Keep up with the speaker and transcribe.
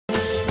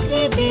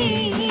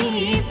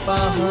Ridee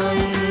Pahan.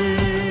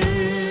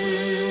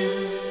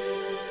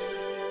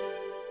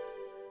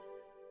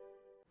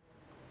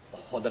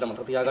 හොඳට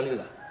මතක තියාගන්න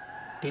ඉල්ල.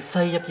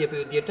 36 කියපු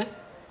විදියට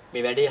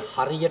මේ වැඩේ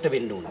හරියට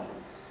වෙන්න ඕන.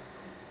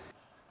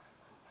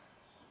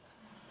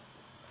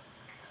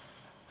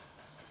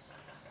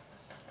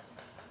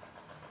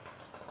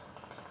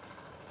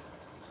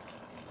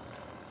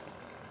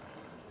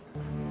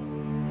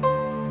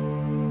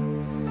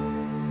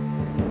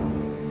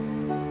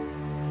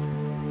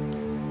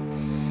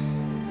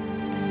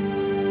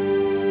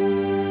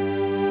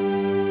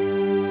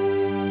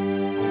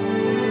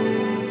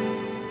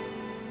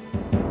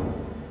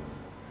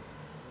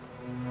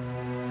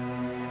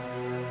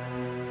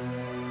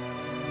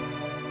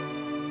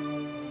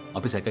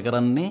 අපි සැක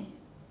කරන්නේ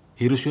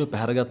හිරුෂිව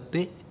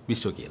පැහැරගත්තේ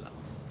විශ්ව කියලා.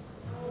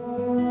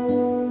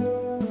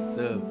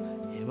 සර්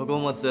එහෙම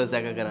කොහොමද සර්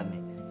සැක කරන්නේ?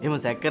 එහෙම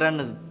සැක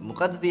කරන්න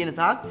මොකද්ද තියෙන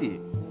සාක්ෂිය?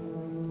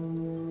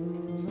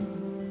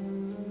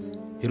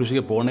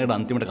 හිරුෂිගේ ෆෝන් එකට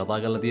අන්තිමට කතා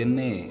කරලා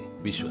තියෙන්නේ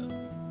විශ්ව.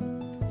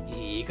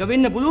 ඒක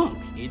වෙන්න පුළුවන්.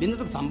 ඒ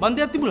දෙන්නට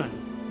සම්බන්ධයක්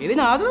තිබුණානේ. ඒ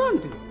දෙන්න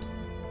ආදරවන්තයෝ.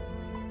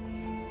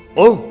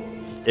 ඔව්.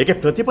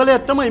 ඒකේ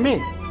ප්‍රතිඵලයක් තමයි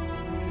මේ.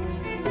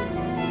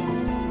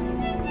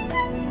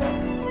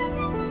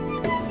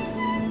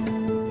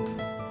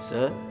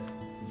 සර්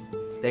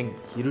දැන්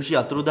හිරුෂි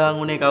අතුරුදහන්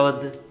වුණේ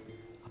කවද්ද?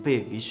 අපේ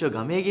විශ්ව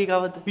ගමේ ගියේ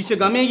කවද්ද? විශ්ව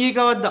ගමේ ගියේ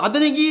කවද්ද?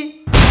 අදනේ ගියේ.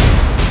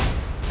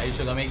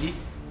 විශ්ව ගමේ ගියේ.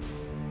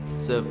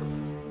 සර්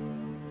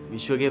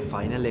විශ්වගේ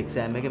ෆයිනල්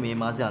එක්සෑම් එක මේ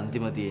මාසේ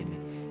අන්තිම තියෙන්නේ.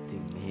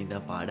 ඉතින් මේ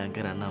දා පාඩම්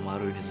කරන්න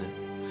අමාරු වෙන්නේ සර්.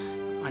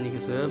 අනික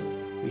සර්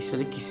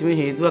විශ්වලි කිසිම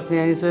හේතුවක්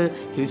නැහැ සර්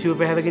හිරුෂිව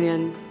පැහැරගෙන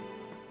යන්නේ.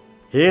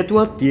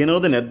 හේතුවක්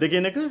තියනවද නැද්ද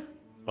කියන එක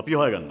අපි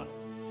හොයාගන්නවා.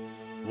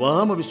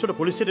 වහාම විශ්වට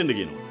පොලිසියට එන්න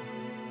කියනවා.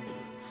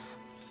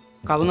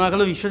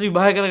 කරුණාකර විශ්ව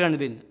විභාග කරගන්න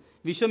දෙන්න.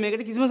 විශ්ව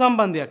මේකට කිසිම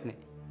සම්බන්ධයක්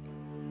නැහැ.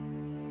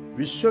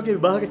 විශ්වගේ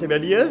විභාගයට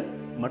වැඩිය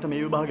මට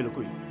මේ විභාගෙ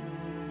ලොකුයි.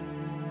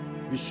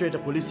 විශ්වයට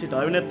පොලිසියට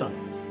ආවේ නැත්තම්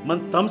මං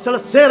තම්සල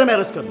සේරම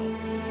ඇරස් කරනවා.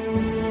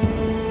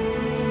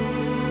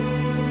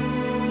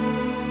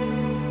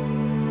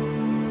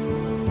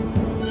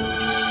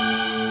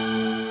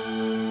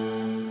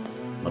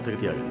 මතක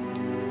තියාගන්න.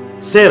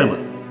 සේරම.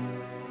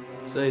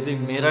 සර් ඉතින්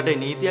මේ රටේ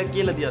නීතියක්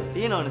කියලා තියක්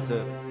තියෙනවනේ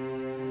සර්.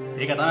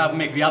 ඒක තමයි අපි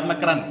මේ ක්‍රියාත්මක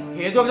කරන්නේ.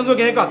 හේතුවක් නැතුව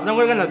කෙනෙක් අත්නම්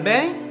කරගන්නත්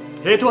බෑ.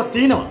 හේතුවක්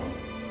තියෙනවා.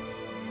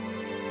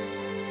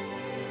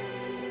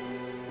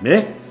 මේ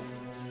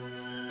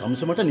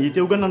තම්සමට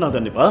නීතිය උගන්වන්න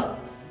හදන්න එපා.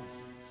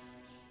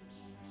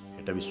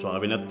 හෙට විශ්ව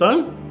ආවේ නැත්තම්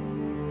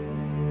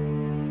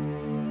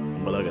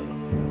බලා ගන්නවා.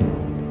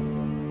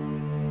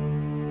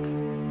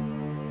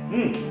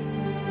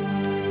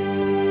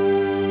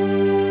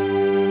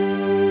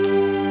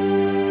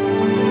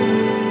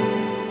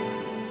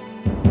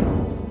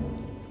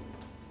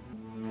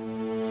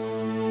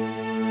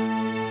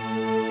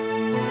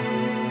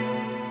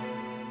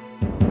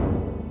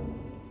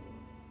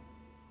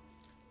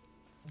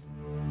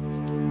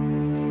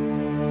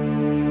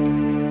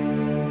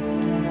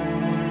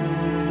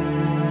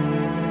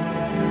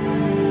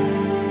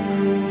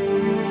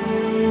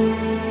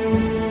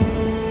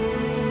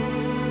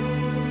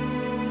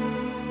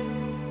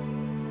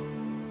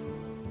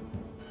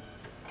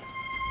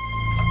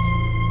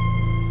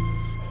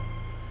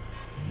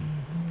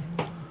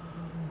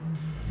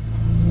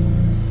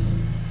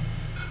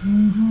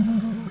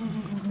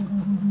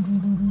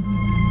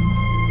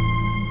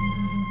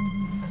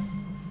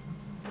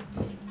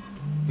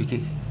 විකි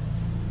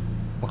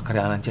මොකක් හරි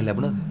ආරංචියක්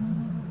ලැබුණාද?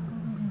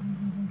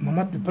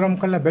 මමත් විපරම්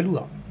කළා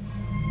බැලුවා.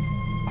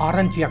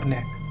 ආරංචියක්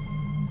නැහැ.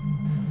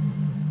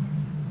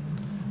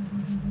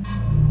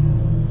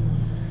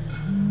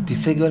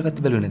 තිස්සේ ගෙවල්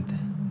පැත්ත බැලුවේ නැද්ද?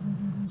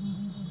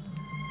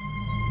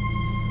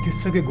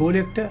 තිස්සගේ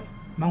ගෝලෙක්ට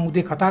මං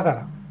උදේ කතා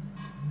කරා.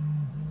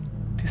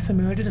 තිස්ස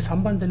මේ වැඩේට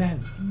සම්බන්ධ නැහැ.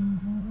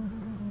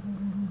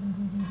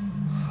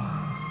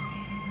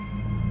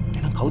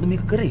 එහෙනම් කවුද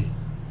මේක කරේ?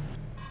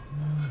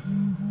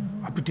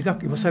 අපි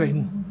ටිකක් ඉවසලා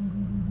ඉමු.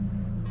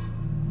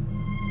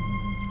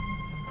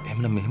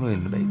 එහෙනම් මෙහෙම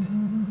වෙන්න බෑද?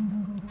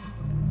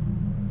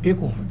 ඒ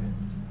කොහොමද?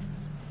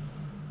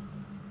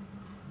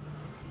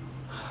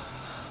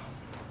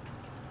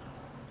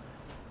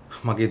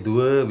 මගේ දුව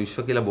විශ්ව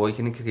කියලා බෝයි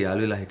කෙනෙක් එක්ක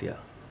යාළු වෙලා හිටියා.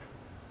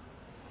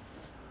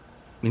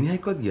 මිනිහා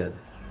එක්කවත් ගියාද?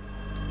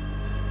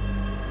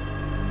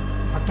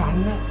 මට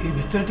අන්න ඒ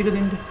විස්තර ටික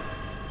දෙන්න.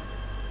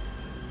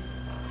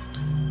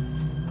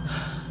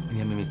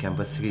 මිනිහා මේ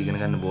කැම්පස් එකේ ඉගෙන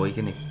ගන්න බෝයි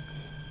කෙනෙක්.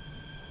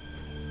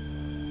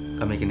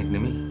 කමේ කෙනෙක්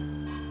නෙමෙයි.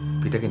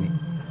 පිට කෙනෙක්.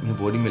 මේ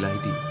බෝඩින් වෙලා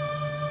හිටියේ.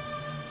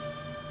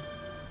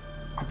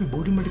 අපි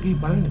බෝඩින් වලට ගිහින්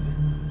බලන්නද?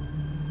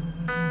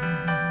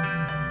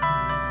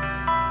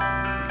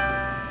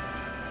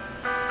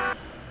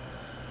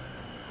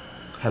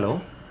 Hello.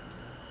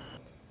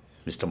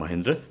 Mr.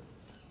 Mahendra.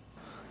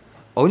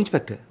 Oh,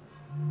 Inspector.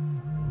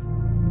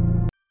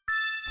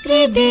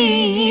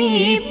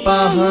 Ridee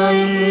Pahan.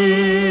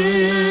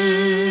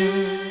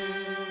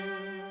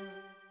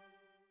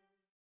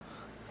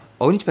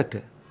 Oh,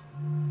 Inspector.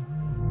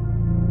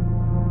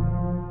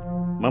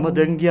 මම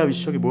දැන් ගියා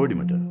විශ්වගේ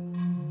බෝඩිමට.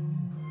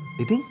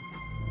 ඉතින්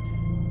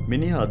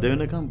මිනිහා අද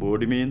වෙනකම්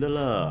බෝඩිමේ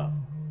ඉඳලා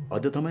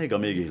අද තමයි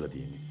ගමේ ගිහිලා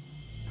තියෙන්නේ.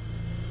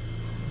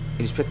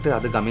 ඉන්ස්පෙක්ටර්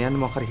අද ගම යන්න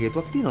මොකක් හරි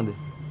හේතුවක් තියෙනවද?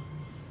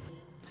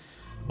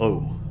 ඔව්.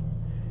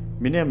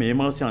 මිනිහා මේ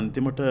මාසේ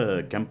අන්තිමට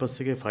කැම්පස්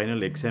එකේ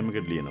ෆයිනල් එක්සෑම්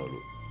එකට ලියනවලු.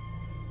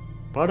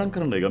 පාඩම්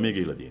කරන්න ගමේ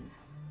ගිහිලා තියෙන්නේ.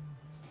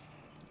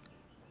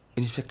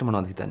 ඉන්ස්පෙක්ටර්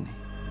මොනවද හිතන්නේ?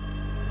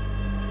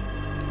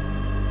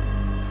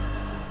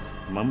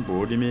 මම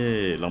බෝඩිමේ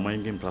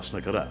ළමයින්ගෙන්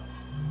ප්‍රශ්න කරා.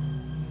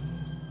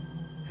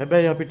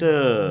 හැබැයි අපිට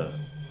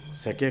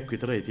සැකයක්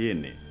විතරයි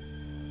තියෙන්නේ.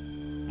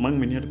 මං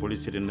මිනිහට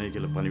පොලිසියට එන්නයි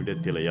කියලා පණිවිඩයක්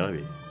තියලා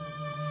යාවේ.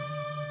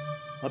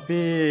 අපි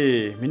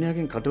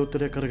මිනිහාගෙන් කට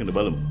උත්තරයක් අරගෙන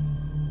බලමු.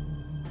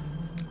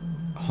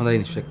 හොඳයි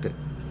ඉන්ස්පෙක්ටර්.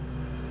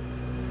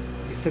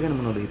 තිස්ස ගැන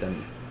මොනවද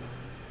හිතන්නේ?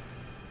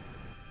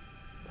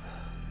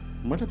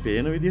 මට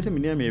පේන විදිහට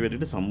මිනිහා මේ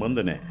වැඩේට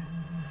සම්බන්ධ නැහැ.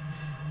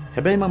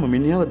 හැබැයි මම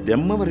මිනිහව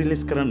දැම්මම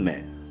රිලීස් කරන්නේ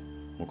නැහැ.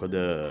 මොකද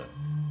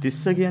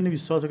තිස්ස කියන්නේ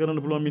විශ්වාස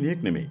කරන්න පුළුවන්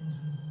මිනිහෙක් නෙමෙයි.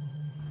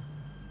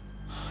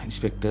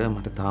 ඉන්ස්පෙක්ටර්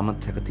මට තාමත්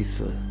සැක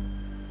තිස්සව.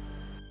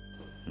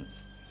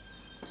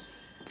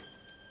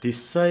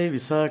 තිස්සයි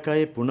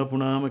විසාකයි පුන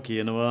පුනාම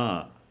කියනවා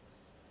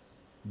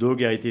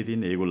දෝගේ අයිතිය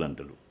තියෙන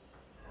ඒගොල්ලන්ටලු.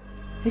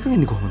 ඒක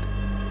වෙන්නේ කොහොමද?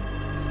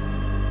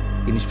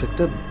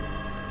 ඉන්ස්පෙක්ටර්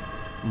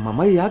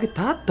මමයි යාගේ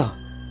තාත්තා.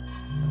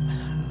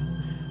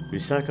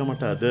 විසාක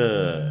මට අද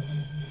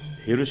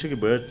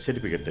හිරුෂිගේ බර්ත්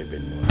සර්ටිෆිකේට් එක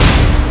පෙන්නුවා.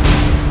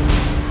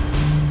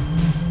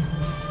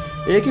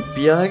 ඒකේ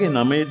පියාගේ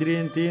නම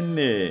ඉදිරියෙන්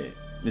තියෙන්නේ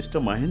මිස්ටර්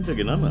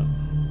මහේන්ද්‍රගේ නම.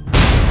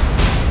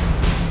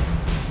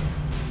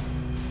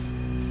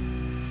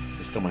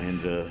 මිස්ටර්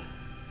මහේන්ද්‍ර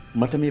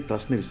මට මේ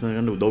ප්‍රශ්නේ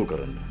විසඳගන්න උදව්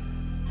කරන්න.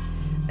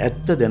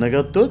 ඇත්ත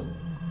දැනගත්තොත්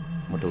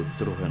මට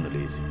උත්තර හොයන්න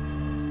ලේසි.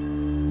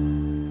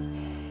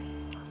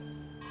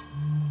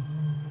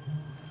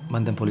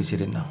 මම දැන්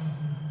පොලිසියට එන්නම්.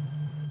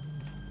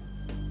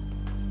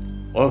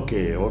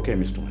 ඕකේ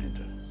මිස්ටර් මහේන්ද්‍ර.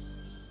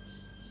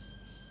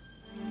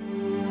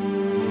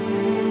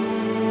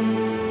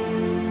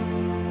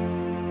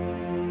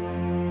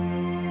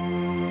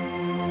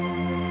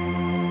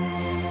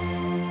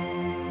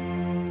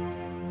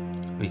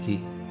 විකි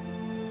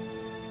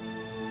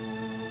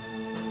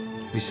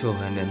විශ්ව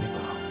හොයන්න යන්න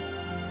එපා.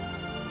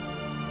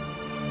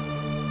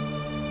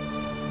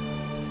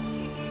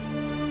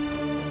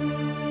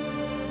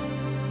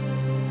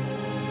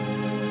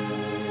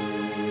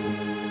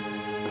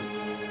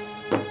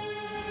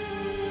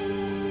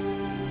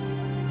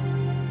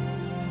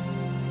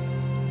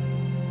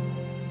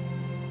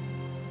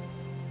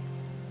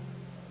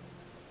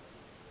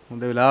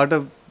 හොඳ වෙලාවට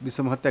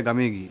විශ්ව මහත්තයා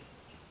ගමේ ගියේ.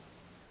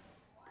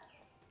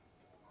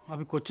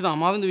 අපි කොච්චර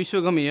අමාරුද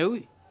විශ්ව ගමේ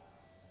යවුවේ?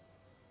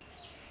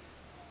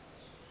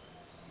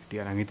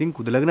 හිටියා නම් ඉතින්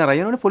කුදලගෙන අරන්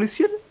යනවනේ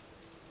පොලිසියට.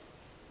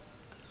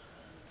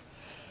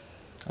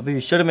 අපි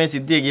විශ්වට මේ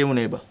සිද්ධිය ගියමු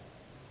නේ බා.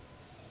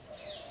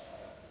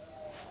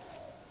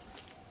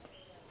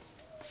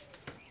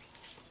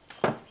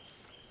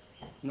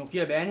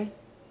 නොකිය බෑනේ.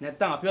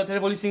 නැත්තම් අපිවත්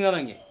හැර පොලිසියෙන්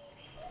අරන් ගියේ.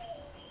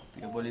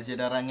 ටික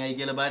පොලිසියට අරන් යයි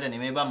කියලා බාට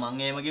නෙමෙයි බා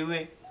මං එහෙම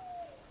කිව්වේ.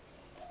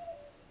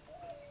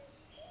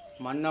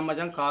 මන් නම්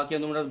මචං කා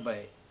කියනුමටත්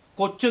බයයි.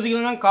 කොච්චරද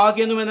කියලා නම් කා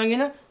කියනු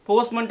මැදගෙන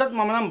පෝස්ට්මන්ටත්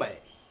මම නම් බයයි.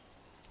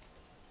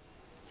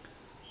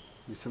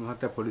 විශ්ව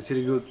මහත්තයා පොලිසියට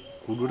ගියොත්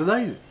කුඩුවට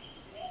දායිද?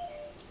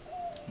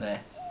 නෑ.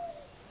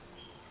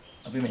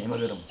 අපි මෙහෙම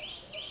කරමු.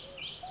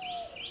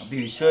 අපි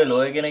විශ්වයේ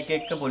ලෝය කෙනෙක්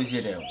එක්ක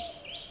පොලිසියට යමු.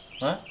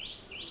 හා?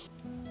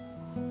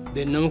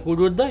 දෙන්නම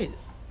කුඩුවට දායිද?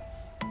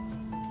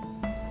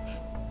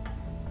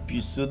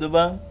 පිස්සුද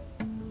බං?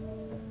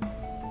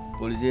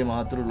 පොලිසියේ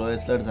මහතුරු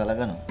ලෝයස්ලාට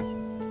සලකනවා.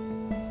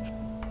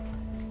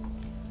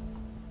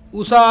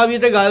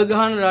 උසාවියට ගල්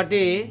ගහන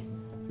රටේ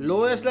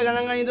ලෝයස්ලා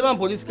ගණන් ගන්න ඉඳපන්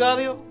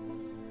පොලිස්කාරයෝ.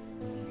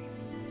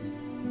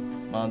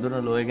 මම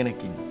අඳුරන ලෝය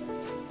කෙනෙක් ඉන්නවා.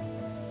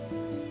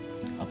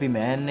 අපි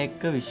මෑන්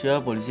එක්ක විශ්වයා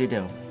පොලිසියට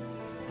යමු.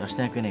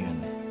 ප්‍රශ්නයක් වෙන එක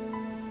නෑ.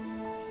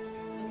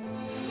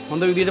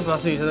 හොඳ විදිහට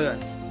ප්‍රශ්න විසඳ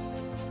ගන්න.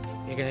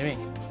 ඒක නෙමෙයි.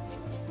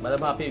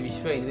 බලපන් අපේ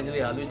විශ්වයේ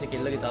ඉඳිදලා යාළු වෙච්ච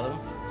කෙල්ලගේ තරම.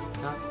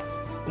 හා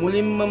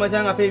මුලින්ම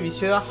මචං අපේ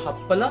විශ්වය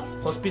හප්පලා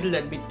හොස්පිටල්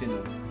ඇඩ්මිට්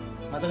වෙනවා.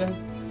 මතකනේ?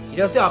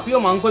 ඊට පස්සේ අපිව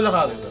මංකොල්ල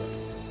කාවේ කරා.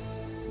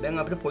 දැන්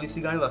අපිට පොලිසි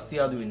ගානේ වස්තිය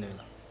ආදු වෙන්න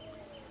වෙලා.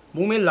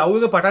 මූ මේ ලව්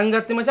එක පටන්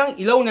ගත්තේ මචං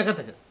ඉලව්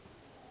නැකතක.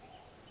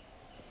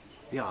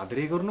 ඒ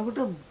ආදරය කරනකොට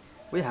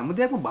ඔය හැම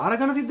දෙයක්ම බාර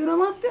ගන්න සිද්ධ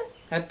වෙනවා මහත්තයා.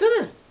 ඇත්තද?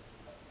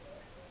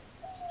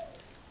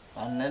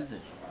 අන්න නැද්ද?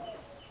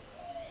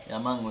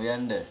 යමන්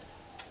උයන්ඩ.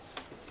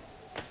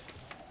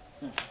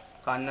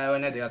 කන්න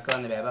වෙන්නේ දෙකක්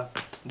කරන්න බෑ බං.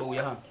 ඔබ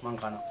උයහන් මං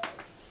කනවා.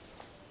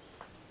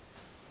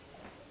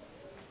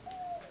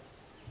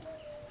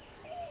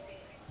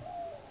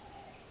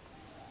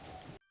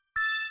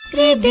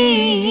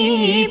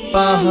 Ridee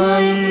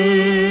Pahan.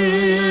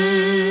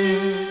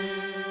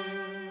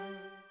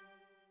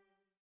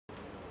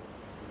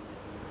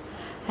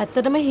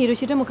 ඇත්තටම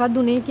හිරුෂිට මොකක්ද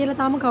උනේ කියලා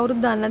තාම කවුරුත්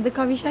දන්නේ නැද්ද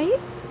කවිෂයි?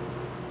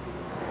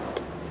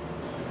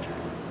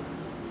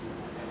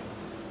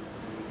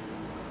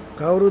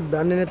 කවුරුත්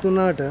දන්නේ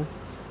නැතුණාට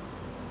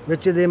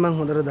වෙච්ච දේ මං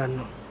හොඳට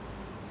දන්නවා.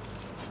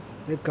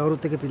 ඒත්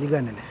කවුරුත් එක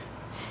පිළිගන්නේ නැහැ.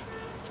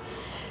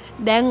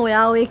 දැන්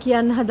ඔයා ඔය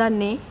කියන්න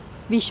හදන්නේ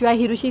විශ්වයා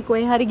හිරුෂි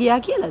කොහේ හරි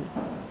ගියා කියලාද?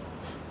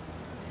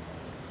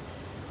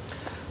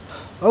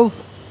 ඔව්.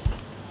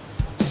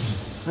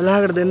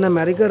 අලහකට දෙන්න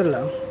මැරි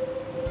කරලා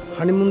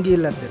හනිමුන්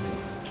ගිහිල්ලත් ඇති.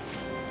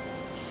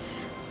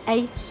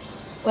 ඇයි?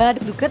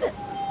 ඔයාට දුකද?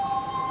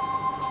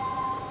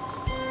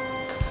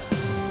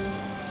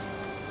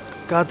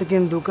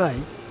 කාතකෙන්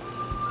දුකයි.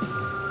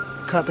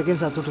 කාතකෙන්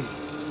සතුටුයි.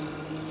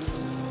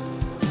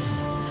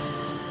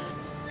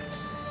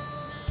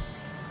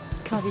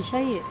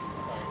 කවිෂයි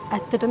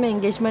ඇත්තටම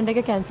එන්ගේජ්මන්ට්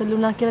එක කැන්සල්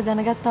වුණා කියලා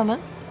දැනගත්තම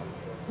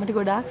මට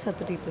ගොඩාක්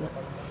සතුටුයි තුනා.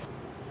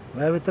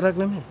 ඔයා විතරක්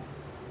නෙමෙයි.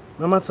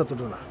 මමත්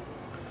සතුටු වුණා.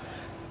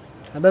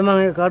 හැබැයි මම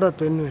ඒක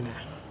කාටවත් වෙන්නේ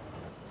නැහැ.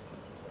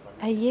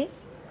 ඇයි ඒ?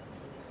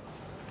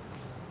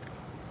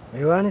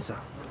 ඒවා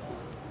නිසා.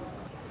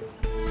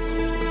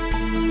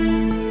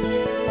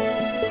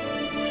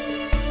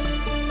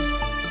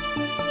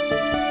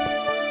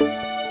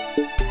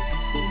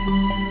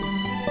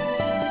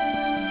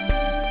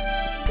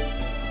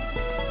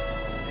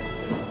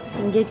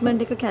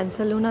 එන්ගේජ්මන්ට් එක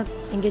කැන්සල් වුණත්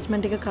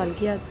එන්ගේජ්මන්ට් එක කල්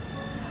ගියත්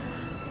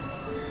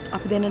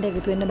අපි දෙන්නට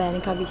එකතු වෙන්න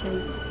බෑනේ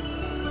කවිෂයි.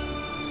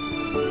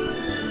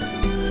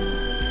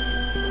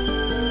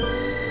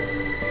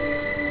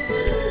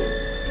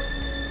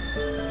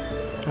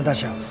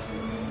 නතාෂා.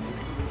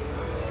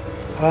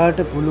 ආට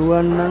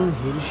පුළුවන් නම්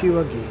හිරුෂි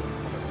වගේ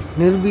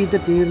නිර්භීත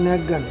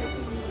තීරණයක් ගන්න.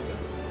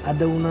 අද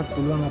වුණත්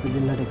පුළුවන් අපි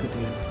දෙන්නට එකතු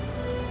වෙන්න.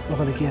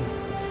 මොකද කියන්නේ?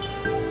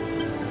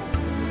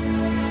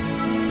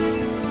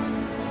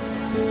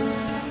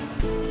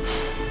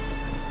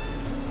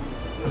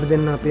 අපි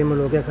දෙන්න අපේම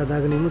ලෝකයක්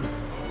හදාගෙන ඉමුද?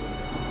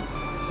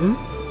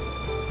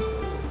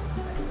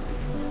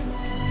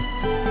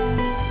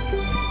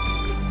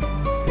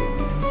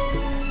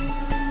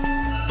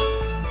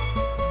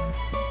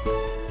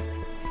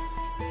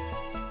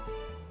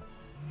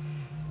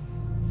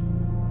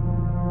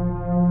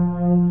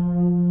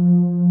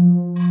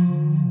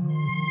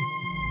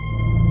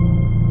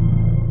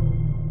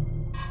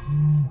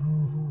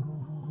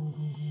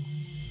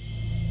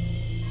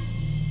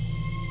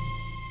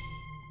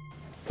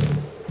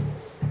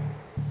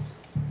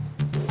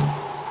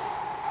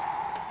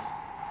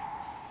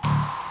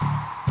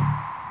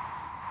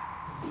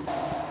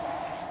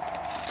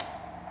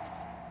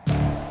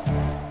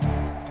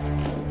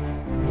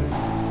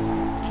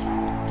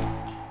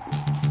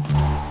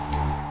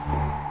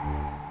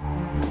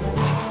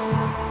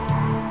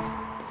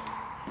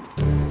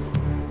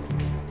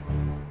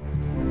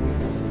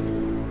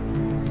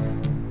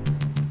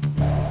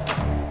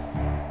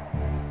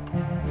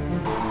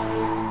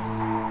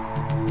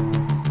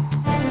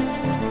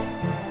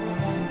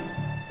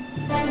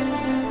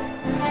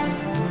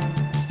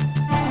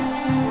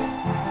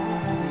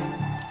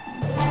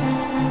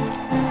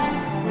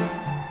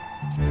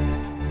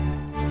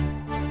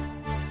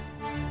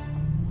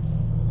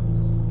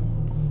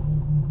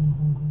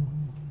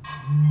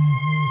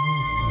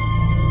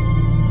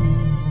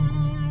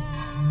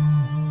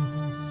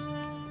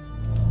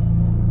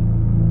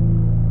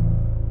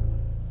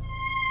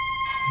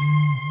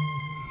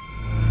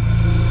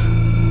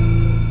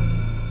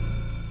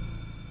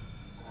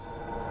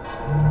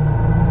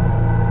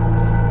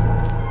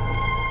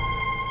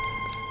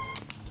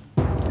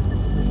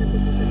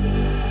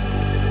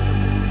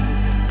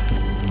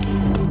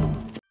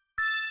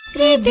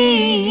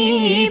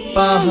 Ridee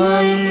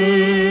Pahan.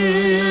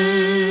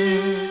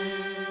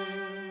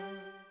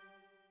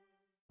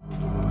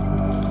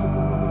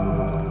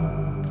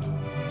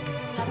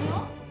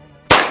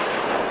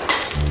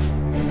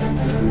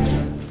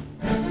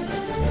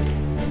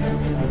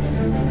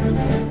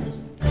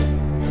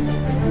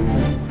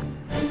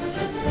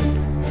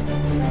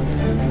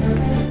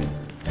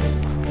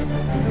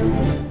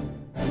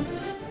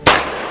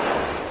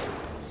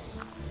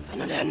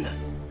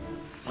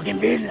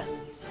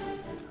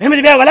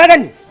 එහෙමද බෑ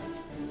වලාගන්නේ?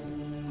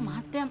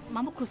 මහත්තයා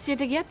මම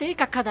කුස්සියට ගියත්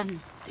ඒකක් හදන්න.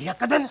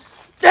 ටිකක් හදන්න.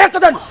 ටිකක්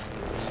හදන්න.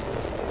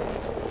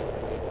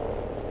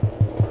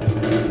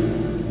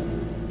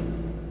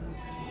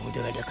 මොඩ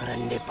වැඩ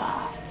කරන්න එපා.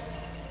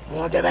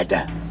 මොඩ වැඩ.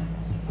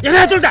 එන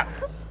ඇතුළට.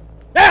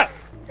 ඈ.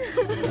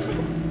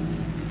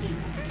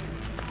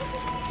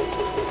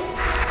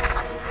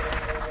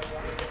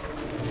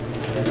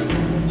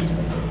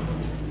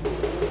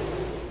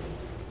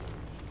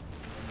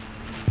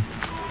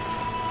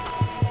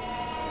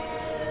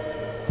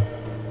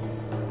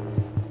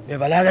 මේ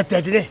බලාගත්ත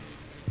ඇතිනේ.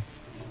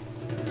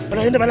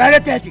 බලන්න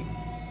බලාගත්ත ඇති.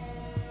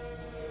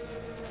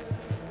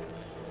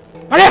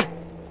 අනේ!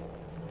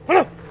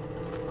 හලෝ!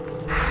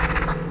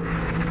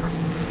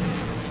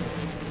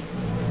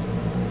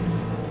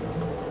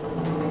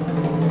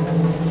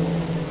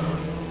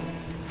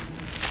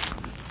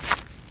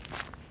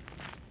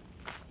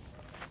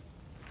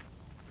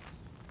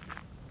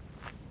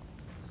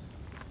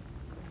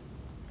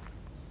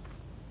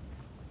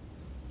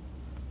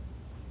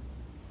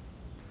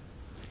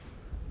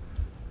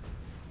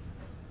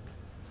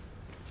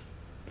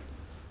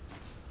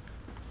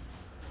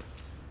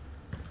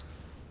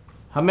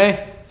 අම්මේ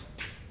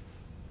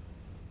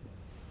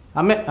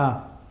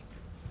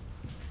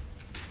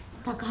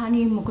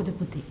තකහණී මොකද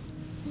පුතේ?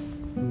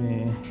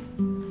 මේ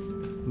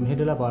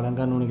මෙහෙටලා පාඩම්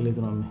ගන්න ඕනේ කියලා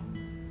හිතුණා අම්මේ.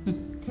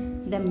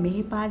 දැන්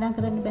මෙහි පාඩම්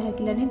කරන්න බෑ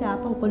කියලා නේද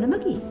ආපහු කොළඹ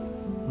ගියේ?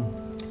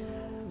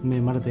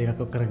 මේ මට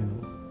ඒකක් කරගෙන.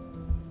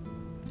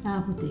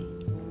 පුතේ.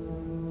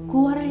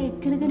 කුවර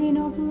එක්කරගෙන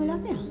එනවා කිව්ව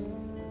ළමයා.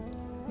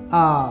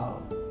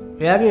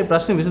 එයාගේ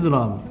ප්‍රශ්නේ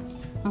විසඳුණාම.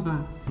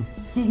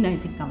 නෑ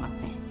ඉතින් කමක්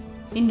නෑ.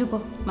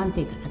 ඉන්නකෝ මන්ත්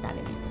ඒක කතා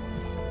කරගෙන.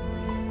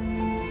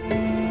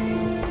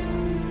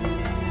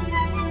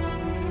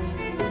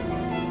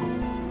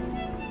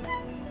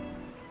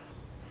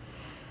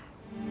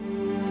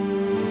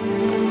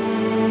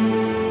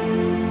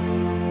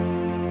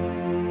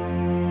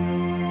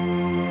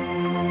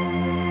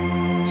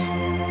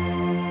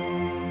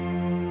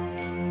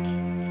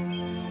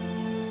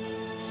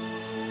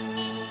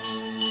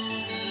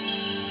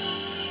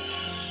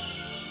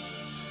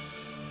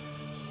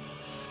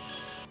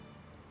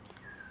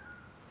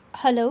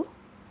 හලෝ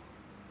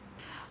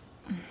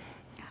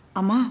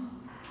අම්මා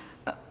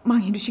මං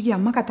හිරුෂිගේ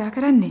අම්මා කතා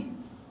කරන්නේ.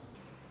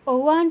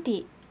 ඔව් ආන්ටි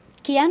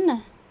කියන්න.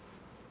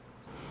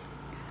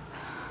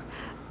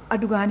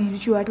 අඩු ගානේ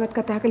හිරුෂි ඔයාටවත්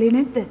කතා කළේ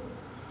නැද්ද?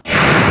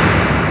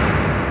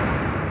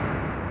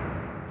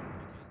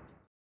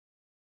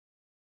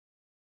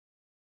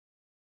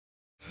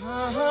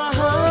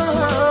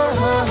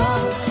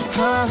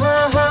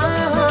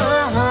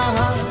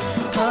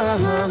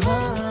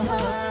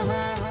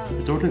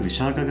 එතකොට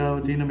විශාක ගාව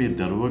තියෙන මේ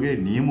දරුවගේ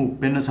නියම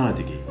උප්පෙන්න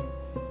සහතිකේ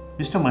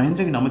මිස්ටර්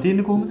මහේන්ද්‍රගේ නම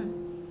තියෙන්නේ කොහොමද?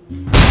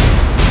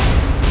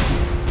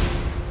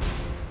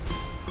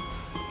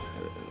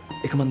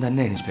 ඒක මන් දන්නේ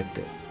නැහැ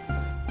ඉන්ස්පෙක්ටර්.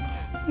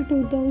 මට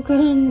උදව්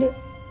කරන්න.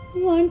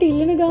 ආන්ටි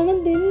ඉල්ලන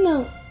ගානක් දෙන්න.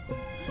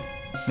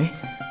 මේ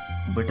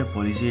ඔබට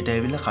පොලිසියට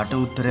ඇවිල්ලා කට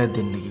උත්තරයක්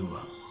දෙන්න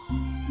කිව්වා.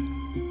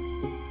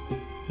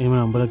 එහෙම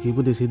උඹලා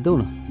කියපු දේ සිද්ධ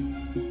වුණා.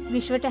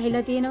 විශ්වට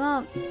ඇහිලා තියෙනවා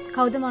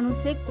කවුද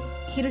මිනිස්සෙක්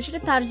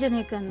හිරුෂිට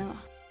තර්ජනය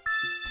කරනවා.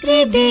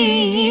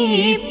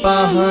 Ridee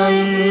Pahan